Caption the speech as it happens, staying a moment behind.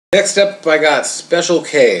Next up, I got Special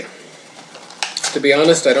K. To be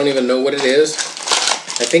honest, I don't even know what it is.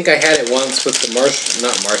 I think I had it once with the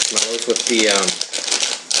marshmallows, with the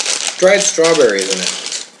dried strawberries in it.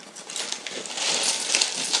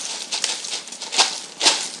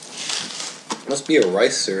 Must be a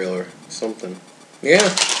rice cereal or something. Yeah,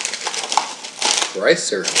 rice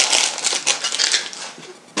cereal.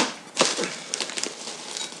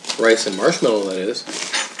 Rice and marshmallow, that is.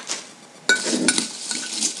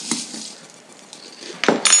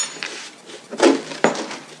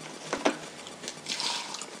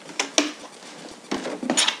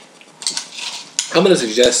 I'm going to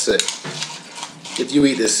suggest that if you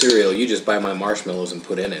eat this cereal, you just buy my marshmallows and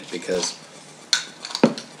put in it, because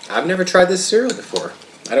I've never tried this cereal before.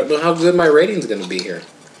 I don't know how good my rating's going to be here.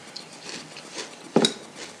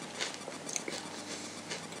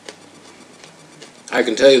 I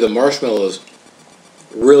can tell you the marshmallows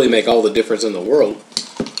really make all the difference in the world.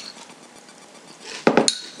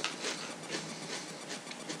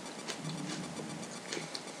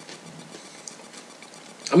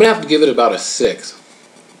 I'm going to have to give it about a 6,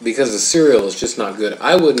 because the cereal is just not good.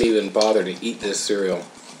 I wouldn't even bother to eat this cereal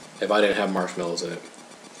if I didn't have marshmallows in it.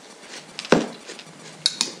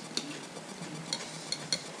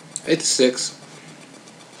 It's 6.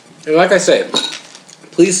 And like I say,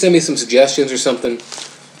 please send me some suggestions or something.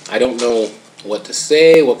 I don't know what to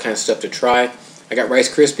say, what kind of stuff to try. I got Rice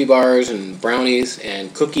Krispie bars and brownies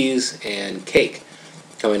and cookies and cake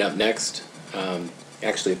coming up next.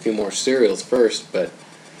 Actually, a few more cereals first, but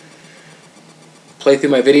play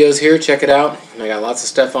through my videos here, check it out. I got lots of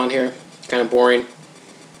stuff on here. Kind of boring.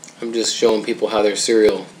 I'm just showing people how their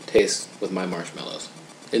cereal tastes with my marshmallows.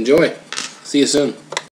 Enjoy. See you soon.